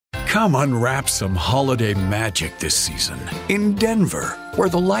Come unwrap some holiday magic this season in Denver, where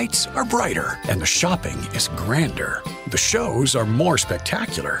the lights are brighter and the shopping is grander. The shows are more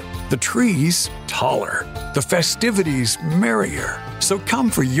spectacular, the trees taller, the festivities merrier. So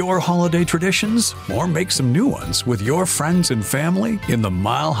come for your holiday traditions or make some new ones with your friends and family in the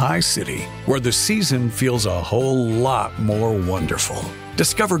Mile High City, where the season feels a whole lot more wonderful.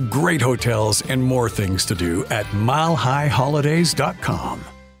 Discover great hotels and more things to do at milehighholidays.com.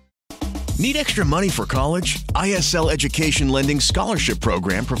 Need extra money for college? ISL Education Lending Scholarship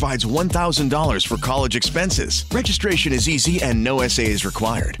Program provides $1,000 for college expenses. Registration is easy and no essay is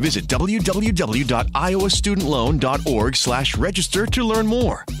required. Visit www.iowastudentloan.org/register to learn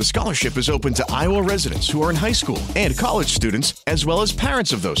more. The scholarship is open to Iowa residents who are in high school and college students, as well as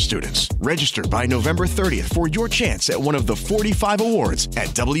parents of those students. Register by November 30th for your chance at one of the 45 awards at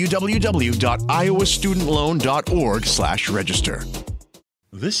www.iowastudentloan.org/register.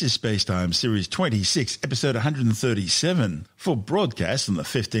 This is SpaceTime Series 26, episode 137, for broadcast on the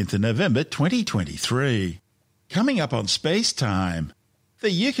 15th of November 2023. Coming up on SpaceTime,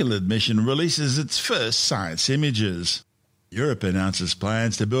 the Euclid mission releases its first science images. Europe announces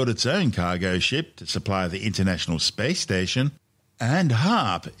plans to build its own cargo ship to supply the International Space Station. And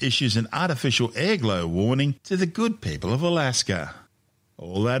HAARP issues an artificial airglow warning to the good people of Alaska.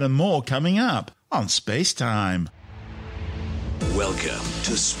 All that and more coming up on SpaceTime. Welcome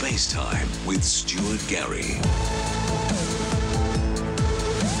to SpaceTime with Stuart Gary.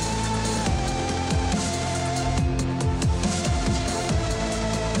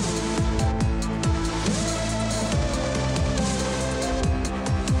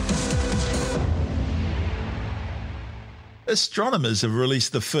 Astronomers have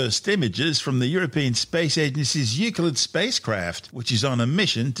released the first images from the European Space Agency's Euclid spacecraft, which is on a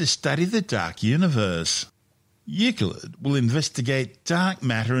mission to study the dark universe. Euclid will investigate dark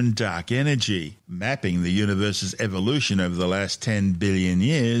matter and dark energy, mapping the universe's evolution over the last 10 billion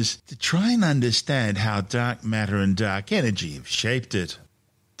years to try and understand how dark matter and dark energy have shaped it.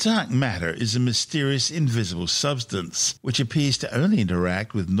 Dark matter is a mysterious invisible substance which appears to only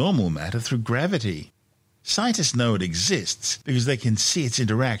interact with normal matter through gravity. Scientists know it exists because they can see its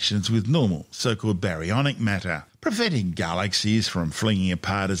interactions with normal, so-called baryonic matter, preventing galaxies from flinging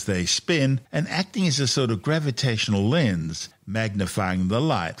apart as they spin and acting as a sort of gravitational lens, magnifying the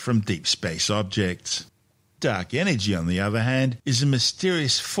light from deep space objects. Dark energy, on the other hand, is a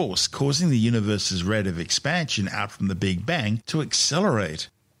mysterious force causing the universe's rate of expansion out from the Big Bang to accelerate.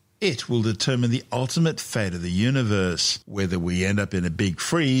 It will determine the ultimate fate of the universe, whether we end up in a big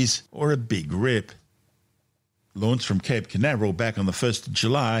freeze or a big rip. Launched from Cape Canaveral back on the 1st of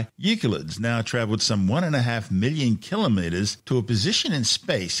July, Euclid's now travelled some 1.5 million kilometres to a position in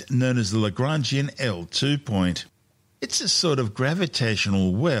space known as the Lagrangian L2 point. It's a sort of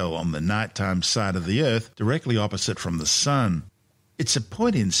gravitational well on the nighttime side of the Earth directly opposite from the Sun. It's a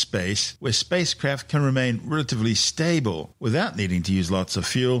point in space where spacecraft can remain relatively stable without needing to use lots of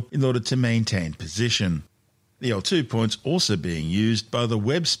fuel in order to maintain position. The L2 point's also being used by the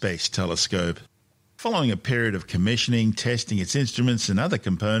Webb Space Telescope. Following a period of commissioning, testing its instruments and other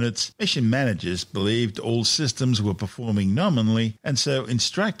components, mission managers believed all systems were performing nominally and so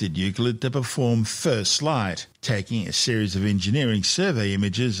instructed Euclid to perform first light, taking a series of engineering survey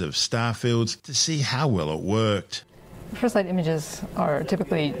images of star fields to see how well it worked. First light images are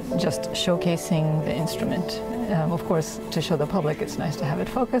typically just showcasing the instrument. Of course, to show the public, it's nice to have it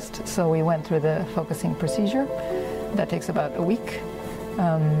focused, so we went through the focusing procedure. That takes about a week.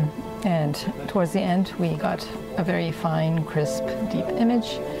 And towards the end, we got a very fine, crisp, deep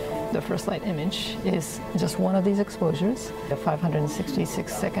image. The first light image is just one of these exposures, a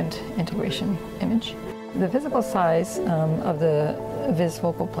 566-second integration image. The physical size of the vis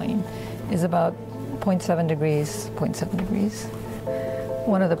focal plane is about 0.7 degrees, 0.7 degrees.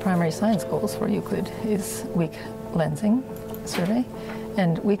 One of the primary science goals for Euclid is weak lensing survey,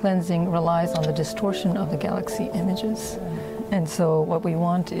 and weak lensing relies on the distortion of the galaxy images. And so what we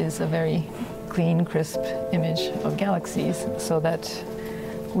want is a very clean, crisp image of galaxies so that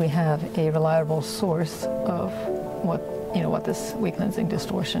we have a reliable source of what this weak lensing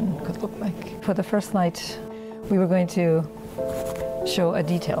distortion could look like. For the first light, we were going to show a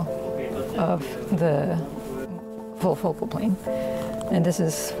detail of the full focal plane. And this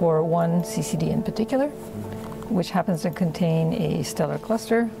is for one CCD in particular, which happens to contain a stellar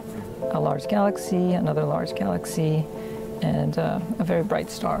cluster, a large galaxy, another large galaxy, and a very bright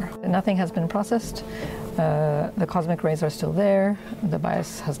star. Nothing has been processed. The cosmic rays are still there. The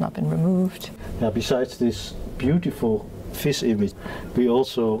bias has not been removed. Now, besides this beautiful vis image, we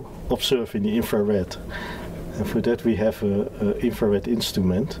also observe in the infrared And for that we have an infrared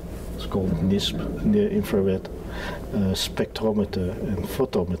instrument. It's called NISP, near infrared spectrometer and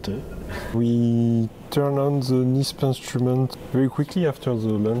photometer. We turn on the NISP instrument very quickly after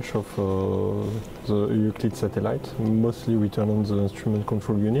the launch of the Euclid satellite. Mostly we turn on the instrument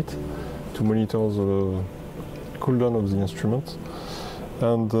control unit to monitor the cooldown of the instrument.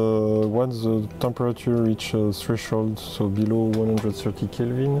 And once the temperature reaches threshold, so below 130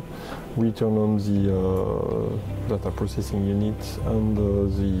 Kelvin, we turn on the data processing unit and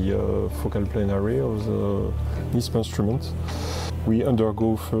the focal plane array of the NISP instrument. We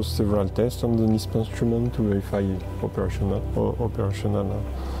undergo first several tests on the NISP instrument to verify operational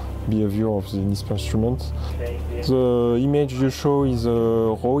behavior of the NISP instrument. The image you show is a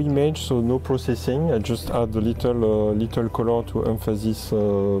raw image, so no processing. I just add a little color to emphasize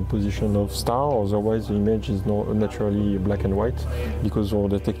position of star. Otherwise, the image is not naturally black and white because our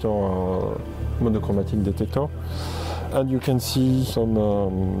detector are monochromatic detector. And you can see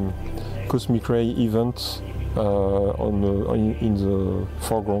some cosmic ray events in the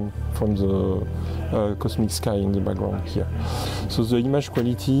foreground from the cosmic sky in the background here. So the image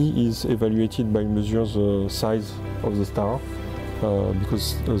quality is evaluated by measuring the size of the star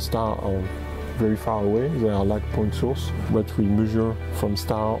because the stars are very far away, they are like point source. What we measure from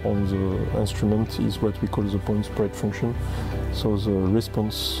star on the instrument is what we call the point spread function. So the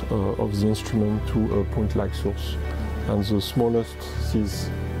response of the instrument to a point-like source. And the smallest this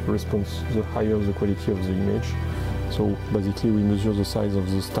response, the higher the quality of the image. So basically we measure the size of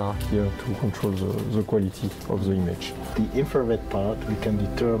the star here to control the quality of the image. The infrared part we can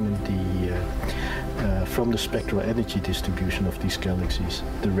determine from the spectral energy distribution of these galaxies,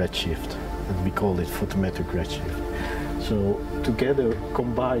 the redshift, and we call it photometric redshift. So together,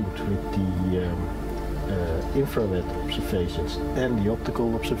 combined with the infrared observations and the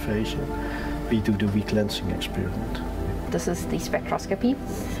optical observation, we do the weak lensing experiment. This is the spectroscopy,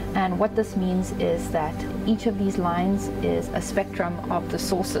 and what this means is that each of these lines is a spectrum of the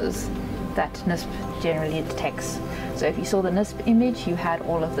sources that NISP generally detects. So if you saw the NISP image, you had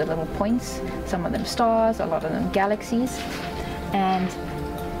all of the little points, some of them stars, a lot of them galaxies, and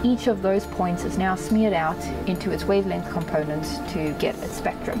each of those points is now smeared out into its wavelength components to get its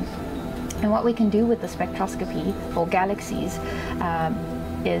spectrum. And what we can do with the spectroscopy for galaxies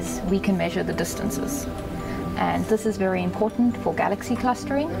is we can measure the distances. And this is very important for galaxy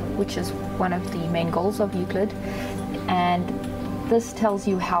clustering, which is one of the main goals of Euclid. And this tells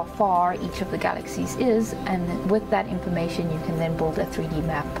you how far each of the galaxies is, and with that information you can then build a 3D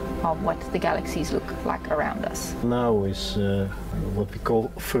map of what the galaxies look like around us. Now is what we call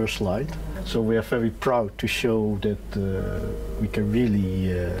first light. So we are very proud to show that we can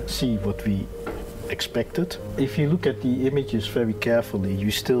really see what we expected. If you look at the images very carefully,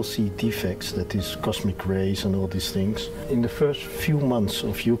 you still see defects, that is cosmic rays and all these things. In the first few months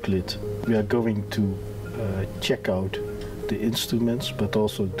of Euclid, we are going to check out the instruments, but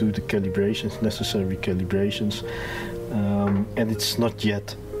also do the calibrations, necessary calibrations. And it's not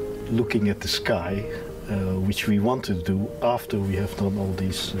yet looking at the sky, which we want to do after we have done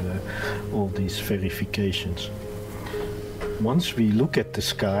all these verifications. Once we look at the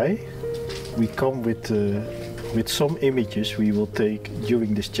sky, we come with some images we will take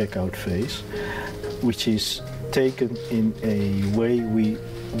during this checkout phase, which is taken in a way we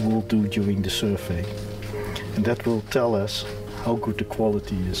will do during the survey. And that will tell us how good the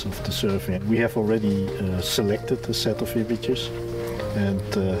quality is of the survey. We have already selected a set of images, and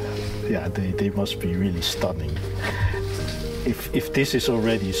yeah, they must be really stunning. If this is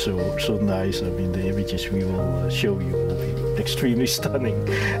already so nice, I mean, the images we will show you will be extremely stunning,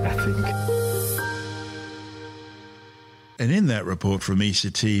 I think. And in that report from ESA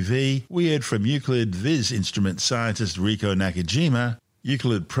TV, we heard from Euclid Viz instrument scientist Rico Nakajima,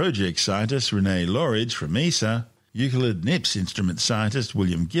 Euclid project scientist Renee Loridge from ESA, Euclid NIPS instrument scientist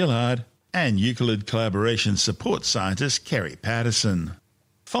William Gillard, and Euclid collaboration support scientist Kerry Patterson.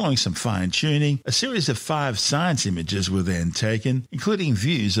 Following some fine-tuning, a series of 5 science images were then taken, including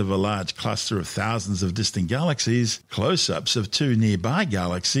views of a large cluster of thousands of distant galaxies, close-ups of 2 nearby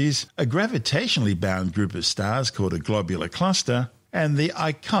galaxies, a gravitationally bound group of stars called a globular cluster, and the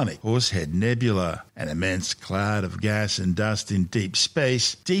iconic Horsehead Nebula, an immense cloud of gas and dust in deep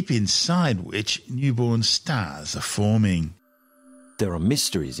space, deep inside which newborn stars are forming. There are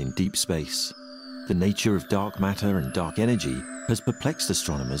mysteries in deep space. The nature of dark matter and dark energy has perplexed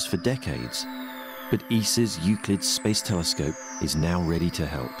astronomers for decades, but ESA's Euclid Space Telescope is now ready to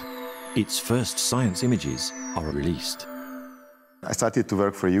help. Its first science images are released. I started to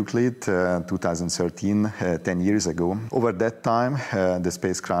work for Euclid 2013, 10 years ago. Over that time, the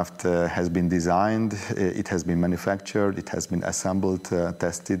spacecraft has been designed, it has been manufactured, it has been assembled,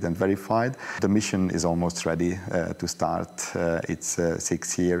 tested and verified. The mission is almost ready to start its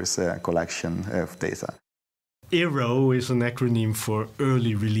 6 years collection of data. ERO is an acronym for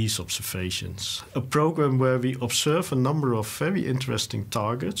Early Release Observations, a program where we observe a number of very interesting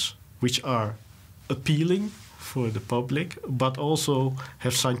targets which are appealing for the public, but also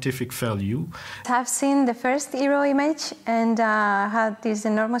have scientific value. I've seen the first ERO image and had this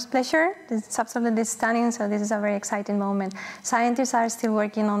enormous pleasure. It's absolutely stunning, so this is a very exciting moment. Scientists are still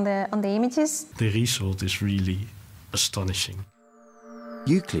working on the images. The result is really astonishing.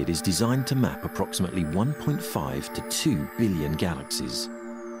 Euclid is designed to map approximately 1.5 to 2 billion galaxies.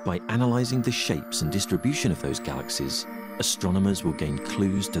 By analysing the shapes and distribution of those galaxies, astronomers will gain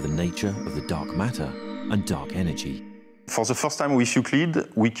clues to the nature of the dark matter and dark energy. For the first time with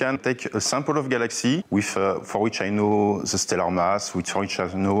Euclid, we can take a sample of galaxy with, for which I know the stellar mass, for which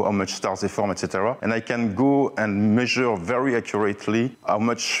I know how much stars they form, etc. And I can go and measure very accurately how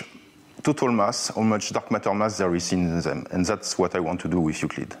much total mass, how much dark matter mass there is in them. And that's what I want to do with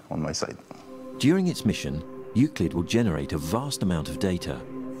Euclid on my side. During its mission, Euclid will generate a vast amount of data,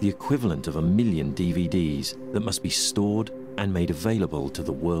 the equivalent of 1 million DVDs that must be stored and made available to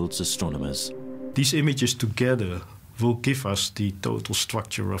the world's astronomers. These images together will give us the total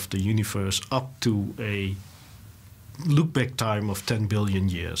structure of the universe up to a look-back time of 10 billion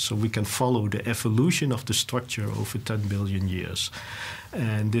years. So we can follow the evolution of the structure over 10 billion years.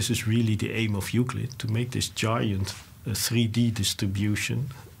 And this is really the aim of Euclid, to make this giant 3D distribution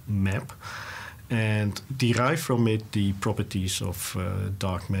map and derive from it the properties of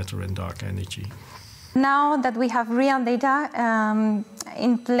dark matter and dark energy. Now that we have real data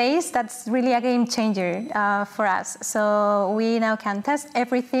in place, that's really a game changer for us. So we now can test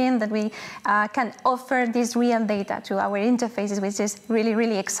everything, that we can offer this real data to our interfaces, which is really,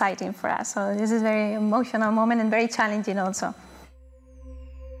 really exciting for us. So this is a very emotional moment and very challenging also.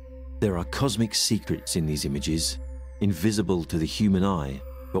 There are cosmic secrets in these images, invisible to the human eye,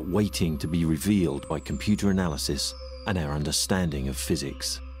 but waiting to be revealed by computer analysis and our understanding of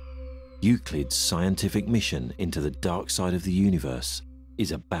physics. Euclid's scientific mission into the dark side of the universe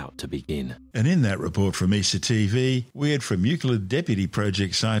is about to begin. And in that report from ESA TV, we heard from Euclid Deputy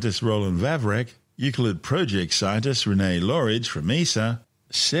Project Scientist Roland Vavrek, Euclid Project Scientist Renee Loridge from ESA,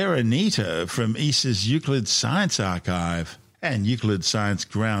 Sarah Nito from ESA's Euclid Science Archive, and Euclid Science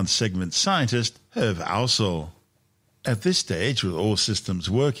Ground Segment Scientist Herve Aussel. At this stage, with all systems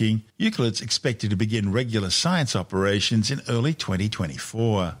working, Euclid's expected to begin regular science operations in early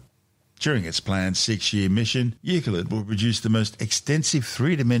 2024. During its planned 6-year mission, Euclid will produce the most extensive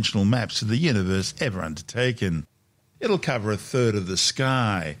three-dimensional maps of the universe ever undertaken. It'll cover a third of the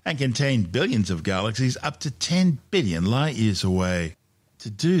sky and contain billions of galaxies up to 10 billion light-years away. To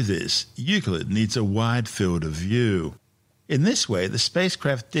do this, Euclid needs a wide field of view. In this way, the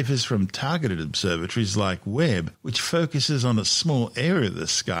spacecraft differs from targeted observatories like Webb, which focuses on a small area of the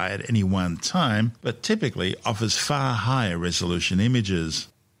sky at any one time, but typically offers far higher resolution images.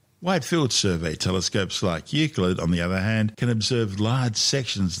 Wide-field survey telescopes like Euclid, on the other hand, can observe large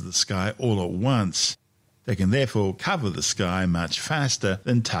sections of the sky all at once. They can therefore cover the sky much faster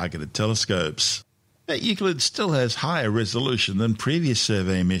than targeted telescopes. But Euclid still has higher resolution than previous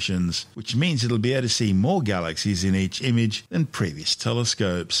survey missions, which means it'll be able to see more galaxies in each image than previous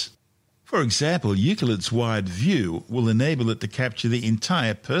telescopes. For example, Euclid's wide view will enable it to capture the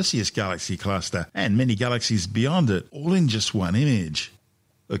entire Perseus galaxy cluster and many galaxies beyond it, all in just one image.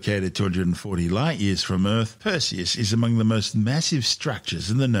 Located 240 light-years from Earth, Perseus is among the most massive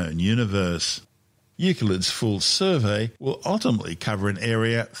structures in the known universe. Euclid's full survey will ultimately cover an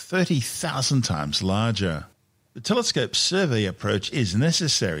area 30,000 times larger. The telescope survey approach is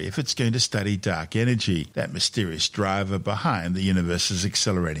necessary if it's going to study dark energy, that mysterious driver behind the universe's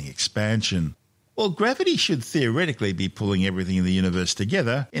accelerating expansion. While gravity should theoretically be pulling everything in the universe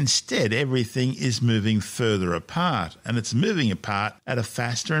together, instead everything is moving further apart, and it's moving apart at a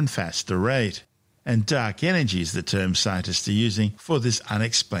faster and faster rate. And dark energy is the term scientists are using for this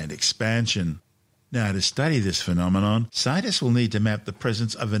unexplained expansion. Now, to study this phenomenon, scientists will need to map the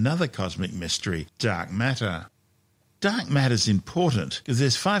presence of another cosmic mystery, dark matter. Dark matter is important because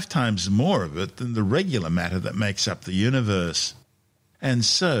there's 5 times more of it than the regular matter that makes up the universe. And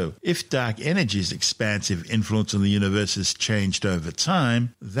so, if dark energy's expansive influence on the universe has changed over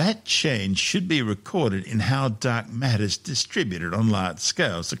time, that change should be recorded in how dark matter is distributed on large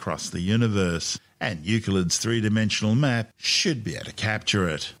scales across the universe, and Euclid's three-dimensional map should be able to capture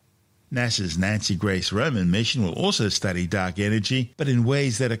it. NASA's Nancy Grace Roman mission will also study dark energy, but in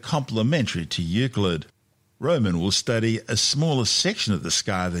ways that are complementary to Euclid. Roman will study a smaller section of the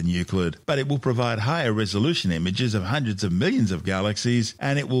sky than Euclid, but it will provide higher resolution images of hundreds of millions of galaxies,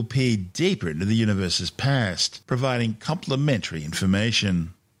 and it will peer deeper into the universe's past, providing complementary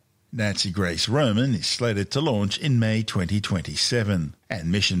information. Nancy Grace Roman is slated to launch in May 2027,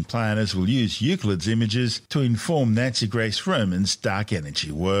 and mission planners will use Euclid's images to inform Nancy Grace Roman's dark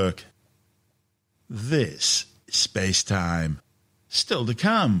energy work. This is SpaceTime. Still to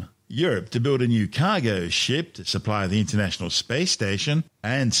come, Europe to build a new cargo ship to supply the International Space Station,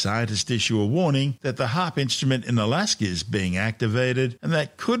 and scientists issue a warning that the HAARP instrument in Alaska is being activated and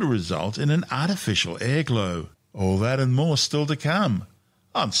that could result in an artificial airglow. All that and more still to come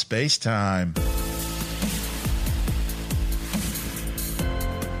on SpaceTime.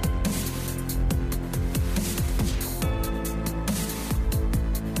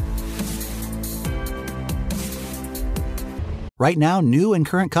 Right now, new and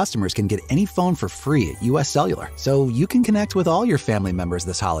current customers can get any phone for free at US Cellular, so you can connect with all your family members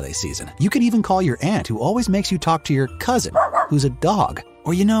this holiday season. You can even call your aunt who always makes you talk to your cousin, who's a dog.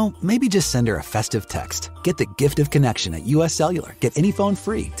 Or, maybe just send her a festive text. Get the gift of connection at US Cellular. Get any phone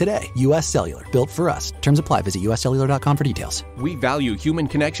free today. US Cellular, built for us. Terms apply. Visit uscellular.com for details. We value human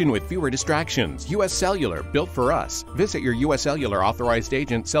connection with fewer distractions. US Cellular, built for us. Visit your US Cellular authorized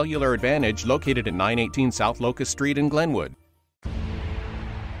agent, Cellular Advantage, located at 918 South Locust Street in Glenwood.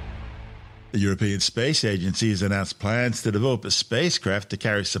 The European Space Agency has announced plans to develop a spacecraft to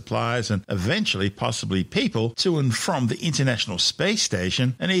carry supplies and eventually possibly people to and from the International Space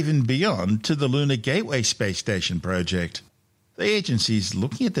Station and even beyond to the Lunar Gateway Space Station project. The agency is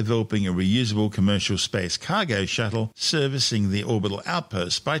looking at developing a reusable commercial space cargo shuttle servicing the orbital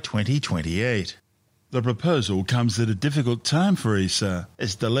outpost by 2028. The proposal comes at a difficult time for ESA,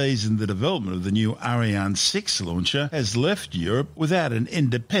 as delays in the development of the new Ariane 6 launcher has left Europe without an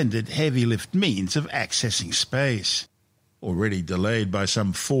independent heavy-lift means of accessing space. Already delayed by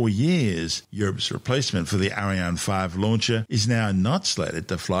some 4 years, Europe's replacement for the Ariane 5 launcher is now not slated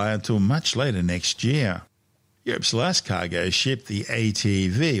to fly until much later next year. Europe's last cargo ship, the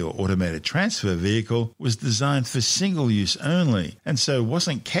ATV, or Automated Transfer Vehicle, was designed for single use only, and so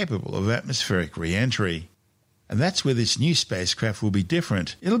wasn't capable of atmospheric re-entry. And that's where this new spacecraft will be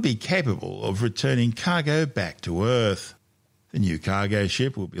different. It'll be capable of returning cargo back to Earth. The new cargo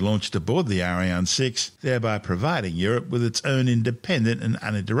ship will be launched aboard the Ariane 6, thereby providing Europe with its own independent and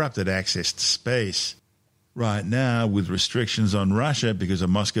uninterrupted access to space. Right now, with restrictions on Russia because of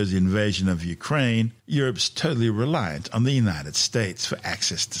Moscow's invasion of Ukraine, Europe's totally reliant on the United States for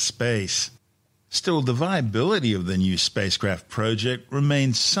access to space. Still, the viability of the new spacecraft project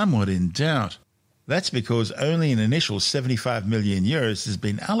remains somewhat in doubt. That's because only an initial 75 million euros has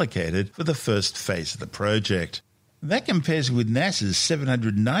been allocated for the first phase of the project. That compares with NASA's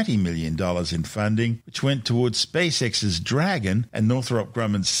 $790 million in funding, which went towards SpaceX's Dragon and Northrop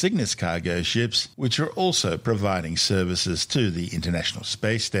Grumman's Cygnus cargo ships, which are also providing services to the International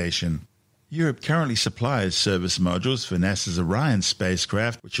Space Station. Europe currently supplies service modules for NASA's Orion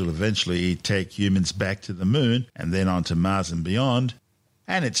spacecraft, which will eventually take humans back to the Moon and then on to Mars and beyond,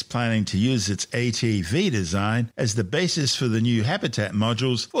 and it's planning to use its ATV design as the basis for the new habitat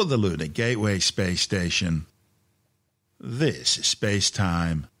modules for the Lunar Gateway Space Station. This is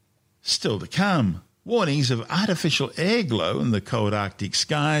SpaceTime. Still to come, warnings of artificial airglow in the cold Arctic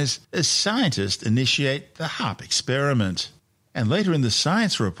skies as scientists initiate the HAARP experiment. And later in the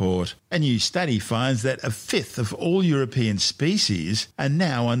science report, a new study finds that a fifth of all European species are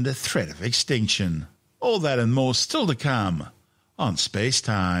now under threat of extinction. All that and more still to come on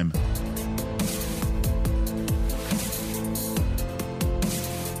SpaceTime.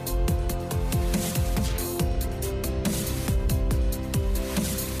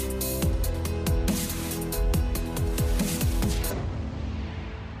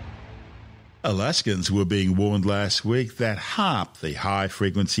 Alaskans were being warned last week that HAARP, the High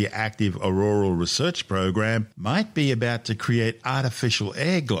Frequency Active Auroral Research Program, might be about to create artificial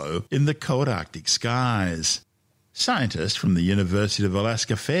airglow in the cold Arctic skies. Scientists from the University of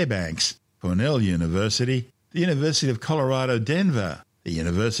Alaska Fairbanks, Cornell University, the University of Colorado Denver, the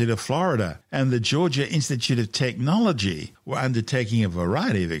University of Florida, and the Georgia Institute of Technology were undertaking a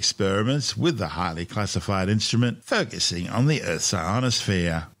variety of experiments with the highly classified instrument focusing on the Earth's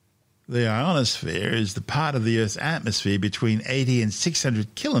ionosphere. The ionosphere is the part of the Earth's atmosphere between 80 and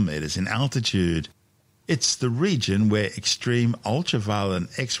 600 kilometers in altitude. It's the region where extreme ultraviolet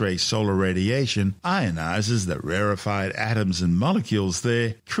X-ray solar radiation ionizes the rarefied atoms and molecules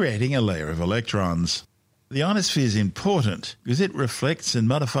there, creating a layer of electrons. The ionosphere is important because it reflects and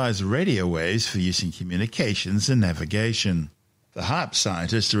modifies radio waves for use in communications and navigation. The HAARP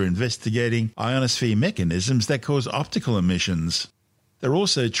scientists are investigating ionosphere mechanisms that cause optical emissions. They're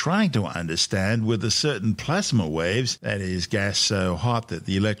also trying to understand whether certain plasma waves, that is, gas so hot that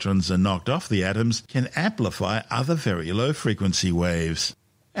the electrons are knocked off the atoms, can amplify other very low-frequency waves.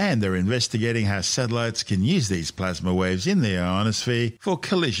 And they're investigating how satellites can use these plasma waves in the ionosphere for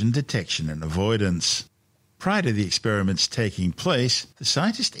collision detection and avoidance. Prior to the experiments taking place, the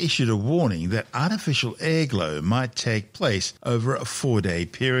scientists issued a warning that artificial airglow might take place over a 4-day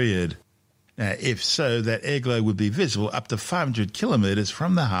period. Now, if so, that airglow would be visible up to 500 kilometres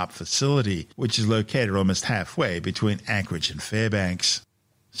from the HAARP facility, which is located almost halfway between Anchorage and Fairbanks.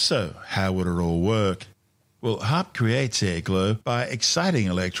 So, how would it all work? Well, HAARP creates airglow by exciting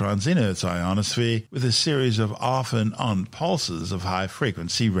electrons in Earth's ionosphere with a series of off-and-on pulses of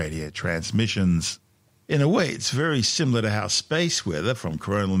high-frequency radio transmissions. In a way, it's very similar to how space weather from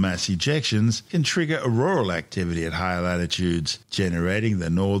coronal mass ejections can trigger auroral activity at higher latitudes, generating the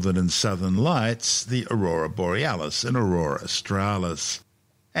northern and southern lights, the aurora borealis and aurora australis.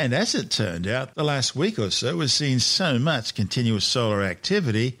 And as it turned out, the last week or so has seen so much continuous solar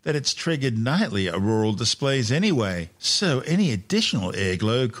activity that it's triggered nightly auroral displays anyway, so any additional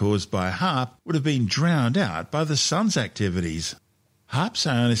airglow caused by HAARP would have been drowned out by the sun's activities. HAARP's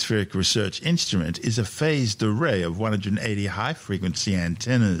ionospheric research instrument is a phased array of 180 high-frequency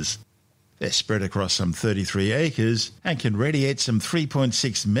antennas. They're spread across some 33 acres and can radiate some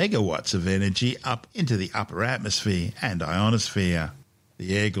 3.6 megawatts of energy up into the upper atmosphere and ionosphere.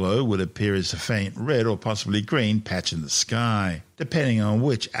 The airglow would appear as a faint red or possibly green patch in the sky, depending on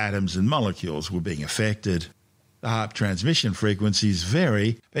which atoms and molecules were being affected. The HAARP transmission frequencies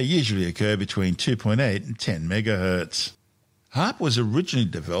vary, but usually occur between 2.8 and 10 megahertz. HAARP was originally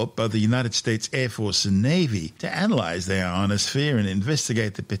developed by the United States Air Force and Navy to analyze the ionosphere and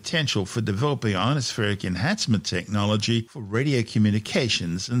investigate the potential for developing ionospheric enhancement technology for radio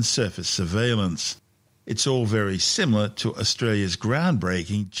communications and surface surveillance. It's all very similar to Australia's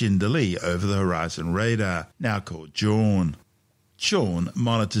groundbreaking Jindalee over-the-horizon radar, now called JAWN. JAWN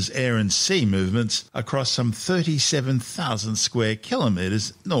monitors air and sea movements across some 37,000 square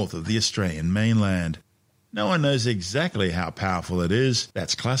kilometres north of the Australian mainland. No one knows exactly how powerful it is,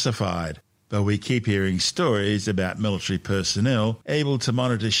 that's classified, but we keep hearing stories about military personnel able to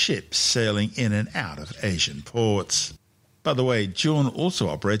monitor ships sailing in and out of Asian ports. By the way, JAWN also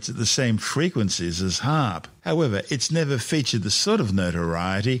operates at the same frequencies as HAARP. However, it's never featured the sort of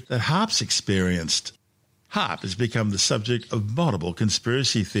notoriety that HAARP's experienced. HAARP has become the subject of multiple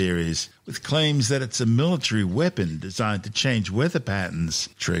conspiracy theories, with claims that it's a military weapon designed to change weather patterns,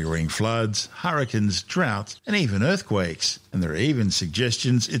 triggering floods, hurricanes, droughts, and even earthquakes. And there are even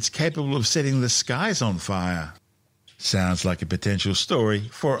suggestions it's capable of setting the skies on fire. Sounds like a potential story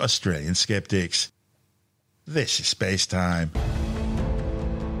for Australian skeptics. This is Space Time.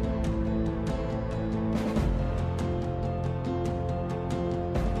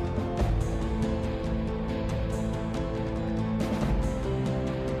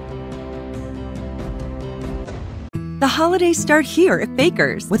 The holidays start here at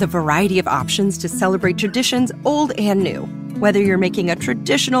Baker's with a variety of options to celebrate traditions old and new. Whether you're making a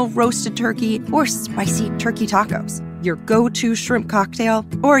traditional roasted turkey or spicy turkey tacos, your go-to shrimp cocktail,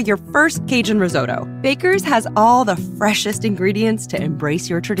 or your first Cajun risotto, Baker's has all the freshest ingredients to embrace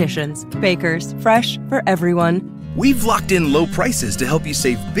your traditions. Baker's, fresh for everyone. We've locked in low prices to help you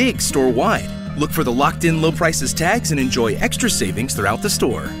save big store-wide. Look for the locked in low prices tags and enjoy extra savings throughout the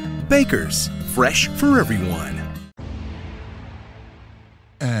store. Baker's, fresh for everyone.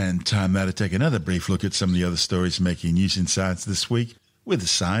 And time now to take another brief look at some of the other stories making news in science this week with a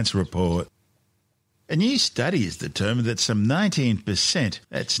science report. A new study has determined that some 19%,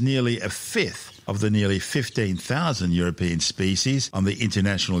 that's nearly a fifth of the nearly 15,000 European species on the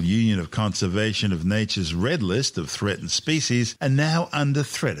International Union of Conservation of Nature's Red List of threatened species, are now under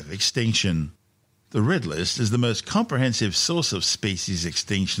threat of extinction. The Red List is the most comprehensive source of species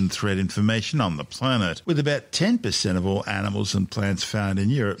extinction threat information on the planet, with about 10% of all animals and plants found in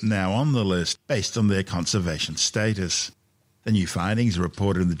Europe now on the list, based on their conservation status. The new findings,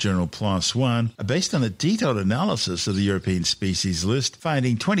 reported in the journal PLOS ONE, are based on a detailed analysis of the European species list,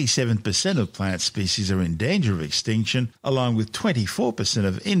 finding 27% of plant species are in danger of extinction, along with 24%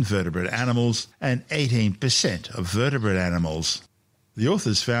 of invertebrate animals and 18% of vertebrate animals. The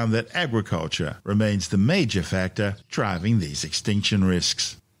authors found that agriculture remains the major factor driving these extinction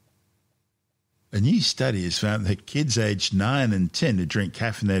risks. A new study has found that kids aged 9 and 10 who drink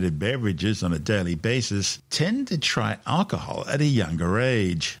caffeinated beverages on a daily basis tend to try alcohol at a younger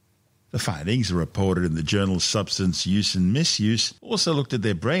age. The findings are reported in the journal Substance Use and Misuse, also looked at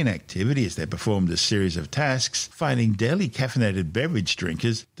their brain activity as they performed a series of tasks, finding daily caffeinated beverage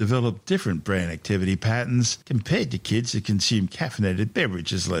drinkers developed different brain activity patterns compared to kids who consume caffeinated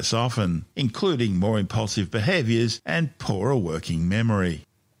beverages less often, including more impulsive behaviours and poorer working memory.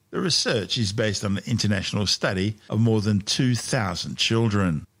 The research is based on an international study of more than 2,000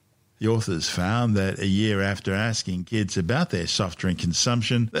 children. The authors found that a year after asking kids about their soft drink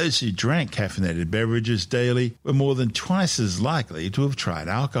consumption, those who drank caffeinated beverages daily were more than twice as likely to have tried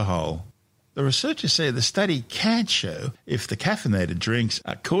alcohol. The researchers say the study can show if the caffeinated drinks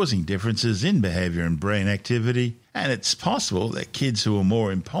are causing differences in behaviour and brain activity, and it's possible that kids who are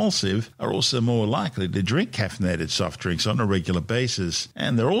more impulsive are also more likely to drink caffeinated soft drinks on a regular basis,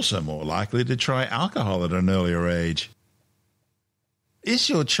 and they're also more likely to try alcohol at an earlier age. Is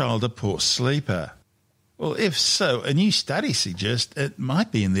your child a poor sleeper? Well, if so, a new study suggests it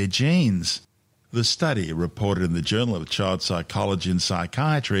might be in their genes. The study, reported in the Journal of Child Psychology and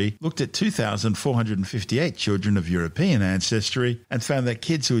Psychiatry, looked at 2,458 children of European ancestry and found that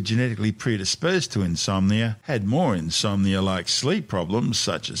kids who were genetically predisposed to insomnia had more insomnia-like sleep problems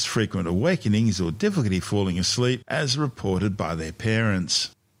such as frequent awakenings or difficulty falling asleep as reported by their parents.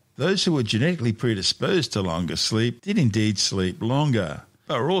 Those who were genetically predisposed to longer sleep did indeed sleep longer,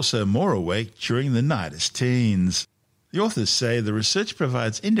 but were also more awake during the night as teens. The authors say the research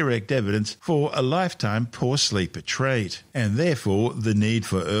provides indirect evidence for a lifetime poor sleeper trait, and therefore the need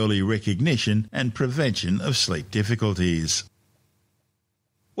for early recognition and prevention of sleep difficulties.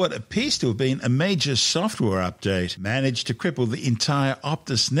 What appears to have been a major software update managed to cripple the entire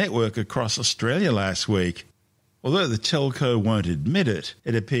Optus network across Australia last week. Although the telco won't admit it,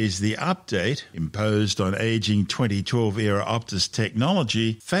 it appears the update, imposed on ageing 2012-era Optus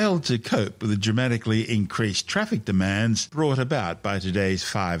technology, failed to cope with the dramatically increased traffic demands brought about by today's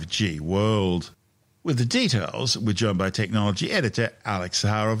 5G world. With the details, we're joined by technology editor Alex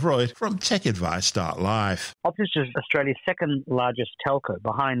Zaharov-Reutt from TechAdvice.life. Optus is Australia's second largest telco,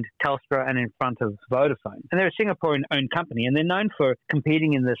 behind Telstra and in front of Vodafone. And they're a Singaporean-owned company, and they're known for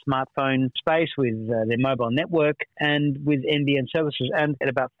competing in the smartphone space with their mobile network and with NBN services. And at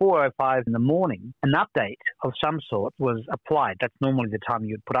about 4:05 in the morning, an update of some sort was applied. That's normally the time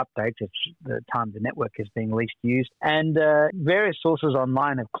you'd put updates. It's the time the network is being least used. And various sources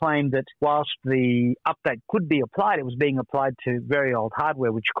online have claimed that whilst the update could be applied, it was being applied to very old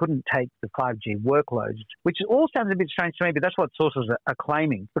hardware which couldn't take the 5G workloads, which all sounds a bit strange to me, but that's what sources are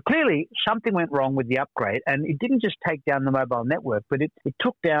claiming. But clearly something went wrong with the upgrade, and it didn't just take down the mobile network, but it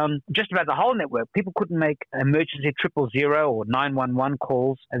took down just about the whole network. People couldn't make emergency 000 or 911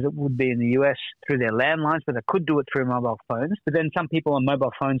 calls as it would be in the US through their landlines, but they could do it through mobile phones. But then some people on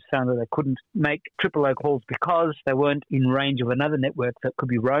mobile phones found that they couldn't make 000 calls because they weren't in range of another network that could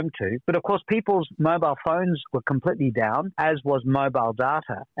be roamed to. But of course, people's mobile phones were completely down, as was mobile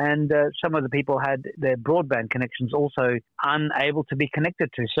data. And some of the people had their broadband connections also unable to be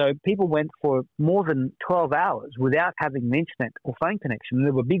connected to. So people went for more than 12 hours without having an internet or phone connection. And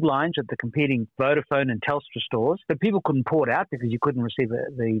there were big lines at the competing Vodafone and Telstra stores, but people couldn't port out because you couldn't receive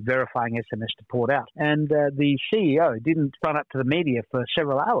the verifying SMS to port out. And the CEO didn't front up to the media for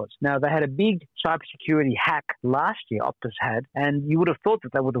several hours. Now, they had a big cybersecurity hack last year, Optus had, and you would have thought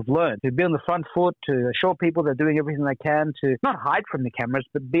that they would have learned to be on the front foot, to assure people they're doing everything they can to not hide from the cameras,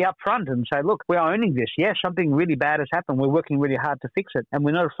 but be upfront and say, look, we are owning this. Yes, something really bad has happened. We're working really hard to fix it. And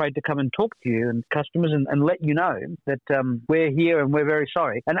we're not afraid to come and talk to you and customers and let you know that we're here and we're very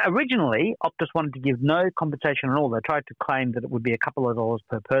sorry. And originally, Optus wanted to give no compensation at all. They tried to claim that it would be a couple of dollars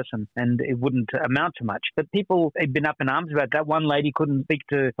per person and it wouldn't amount to much. But people had been up in arms about that. One lady couldn't speak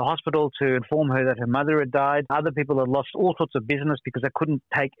to the hospital to inform her that her mother had died. Other people had lost all sorts of business because they couldn't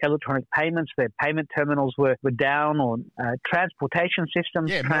take electronic payments. Their payment terminals were down, or transportation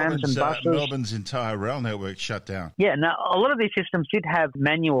systems, trams and buses. Melbourne's entire rail network shut down. Yeah, now a lot of these systems did have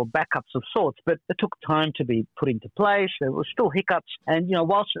manual backups of sorts, but it took time to be put into place. There were still hiccups. And,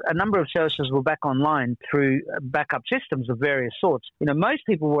 whilst a number of services were back online through backup systems of various sorts, most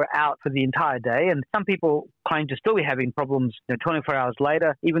people were out for the entire day, and some people claim to still be having problems 24 hours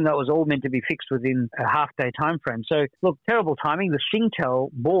later, even though it was all meant to be fixed within a half-day time frame. So, look, terrible timing. The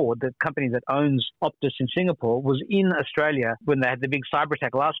Singtel board, the company that owns Optus in Singapore, was in Australia when they had the big cyber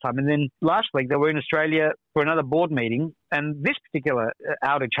attack last time. And then last week they were in Australia for another board meeting, and this particular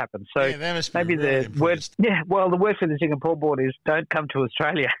outage happened. So they must be maybe really the word for the Singapore board is don't come to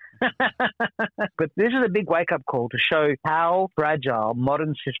Australia. But this is a big wake-up call to show how fragile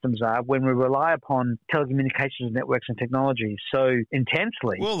modern systems are when we rely upon telecommunications networks and technology so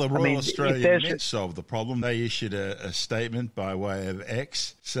intensely. Well, the Royal Australian Mint solved the problem. They issued a statement by way of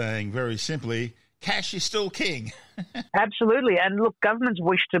X saying very simply, cash is still king. Absolutely. And look, governments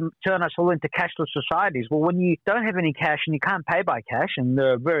wish to turn us all into cashless societies. Well, when you don't have any cash and you can't pay by cash, and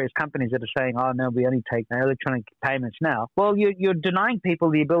there are various companies that are saying, oh, no, we only take electronic payments now. Well, you're denying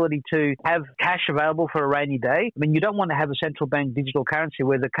people the ability to have cash available for a rainy day. I mean, you don't want to have a central bank digital currency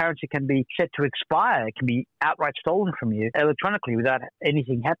where the currency can be set to expire. It can be outright stolen from you electronically without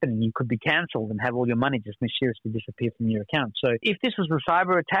anything happening. You could be cancelled and have all your money just mysteriously disappear from your account. So if this was a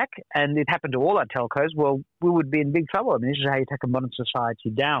cyber attack and it happened to all our telcos, well, we would be in big trouble. I mean, this is how you take a modern society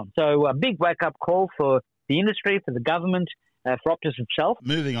down. So a big wake-up call for the industry, for the government, for Optus itself.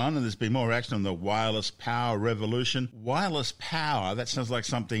 Moving on, and there's been more action on the wireless power revolution. Wireless power, that sounds like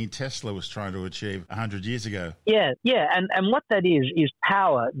something Tesla was trying to achieve 100 years ago. Yeah, and what that is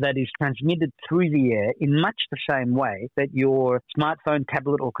power that is transmitted through the air in much the same way that your smartphone,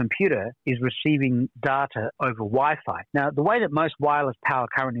 tablet or computer is receiving data over Wi-Fi. Now, the way that most wireless power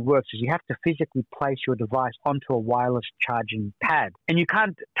currently works is you have to physically place your device onto a wireless charging pad. And you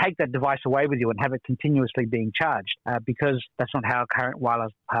can't take that device away with you and have it continuously being charged because that's not how current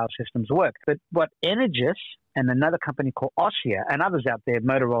wireless power systems work. But what Energis and another company called Ossia and others out there,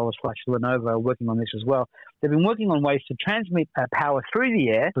 Motorola/Lenovo, are working on this as well. They've been working on ways to transmit power through the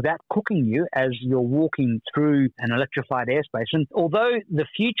air without cooking you as you're walking through an electrified airspace. And although the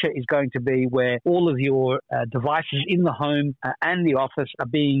future is going to be where all of your devices in the home and the office are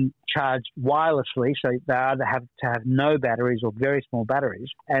being charged wirelessly, so they either have to have no batteries or very small batteries,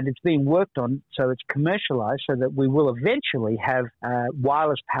 and it's being worked on so it's commercialized so that we will eventually have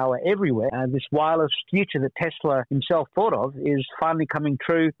wireless power everywhere. This wireless future that Tesla himself thought of is finally coming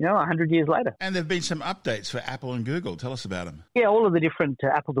true, 100 years later. And there have been some updates for Apple and Google. Tell us about them. Yeah, all of the different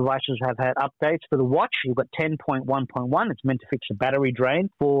Apple devices have had updates. For the watch, you've got 10.1.1. It's meant to fix a battery drain.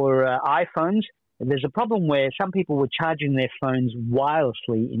 For iPhones, there's a problem where some people were charging their phones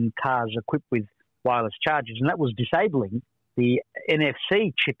wirelessly in cars equipped with wireless chargers, and that was disabling the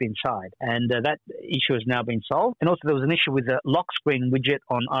NFC chip inside. And that issue has now been solved. And also there was an issue with the lock screen widget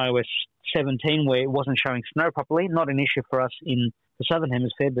on iOS 17 where it wasn't showing snow properly. Not an issue for us in the Southern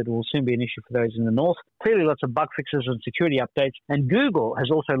Hemisphere, but it will soon be an issue for those in the North. Clearly lots of bug fixes and security updates. And Google has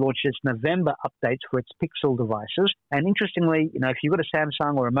also launched its November updates for its Pixel devices. And interestingly, if you've got a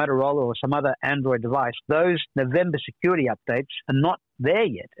Samsung or a Motorola or some other Android device, those November security updates are not there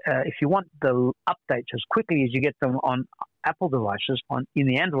yet. If you want the updates as quickly as you get them on Apple devices in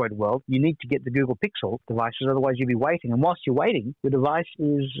the Android world, you need to get the Google Pixel devices, otherwise you'll be waiting. And whilst you're waiting, the device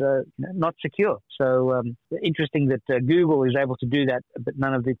is not secure. So interesting that Google is able to do that, but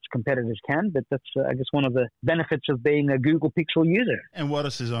none of its competitors can. But that's, I guess, one of the benefits of being a Google Pixel user. And what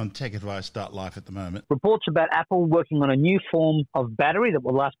else is on TechAdvice.life at the moment? Reports about Apple working on a new form of battery that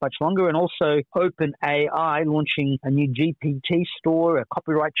will last much longer, and also OpenAI launching a new GPT store, a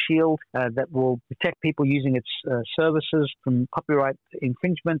copyright shield that will protect people using its services from copyright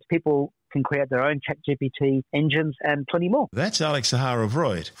infringement. People can create their own ChatGPT engines and plenty more. That's Alex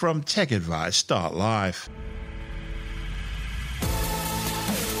Zaharov-Reutt from TechAdvice.life.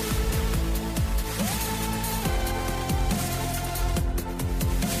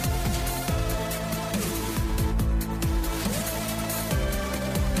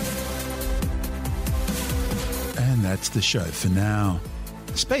 And that's the show for now.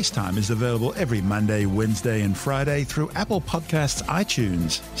 SpaceTime is available every Monday, Wednesday and Friday through Apple Podcasts,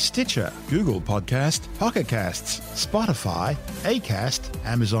 iTunes, Stitcher, Google Podcast, Pocket Casts, Spotify, Acast,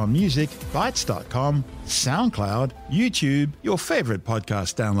 Amazon Music, Bytes.com, SoundCloud, YouTube, your favourite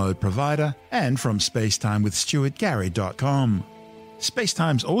podcast download provider, and from spacetimewithstuartgary.com.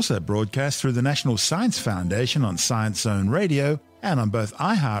 SpaceTime's also broadcast through the National Science Foundation on Science Zone Radio and on both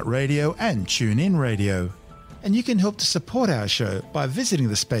iHeartRadio and TuneIn Radio. And you can help to support our show by visiting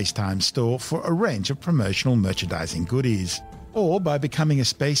the SpaceTime store for a range of promotional merchandising goodies, or by becoming a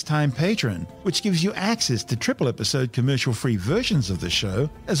SpaceTime patron, which gives you access to triple-episode commercial-free versions of the show,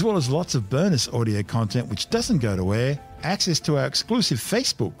 as well as lots of bonus audio content which doesn't go to air, access to our exclusive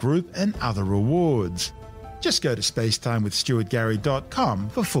Facebook group, and other rewards. Just go to spacetimewithstuartgary.com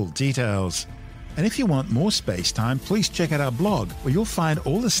for full details. And if you want more SpaceTime, please check out our blog, where you'll find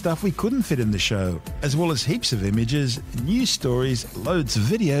all the stuff we couldn't fit in the show, as well as heaps of images, news stories, loads of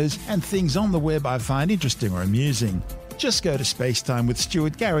videos, and things on the web I find interesting or amusing. Just go to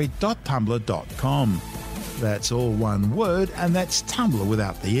spacetimewithstuartgary.tumblr.com. That's all one word, and that's Tumblr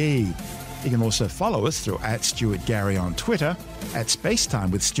without the E. You can also follow us through @StuartGary on Twitter,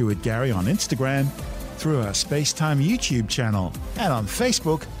 @SpaceTime with Stuart Gary on Instagram, through our SpaceTime YouTube channel, and on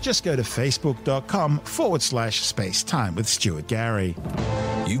Facebook, just go to facebook.com/SpaceTime with Stuart Gary.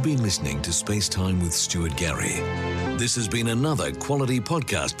 You've been listening to SpaceTime with Stuart Gary. This has been another quality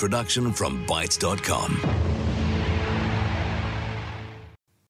podcast production from Bytes.com.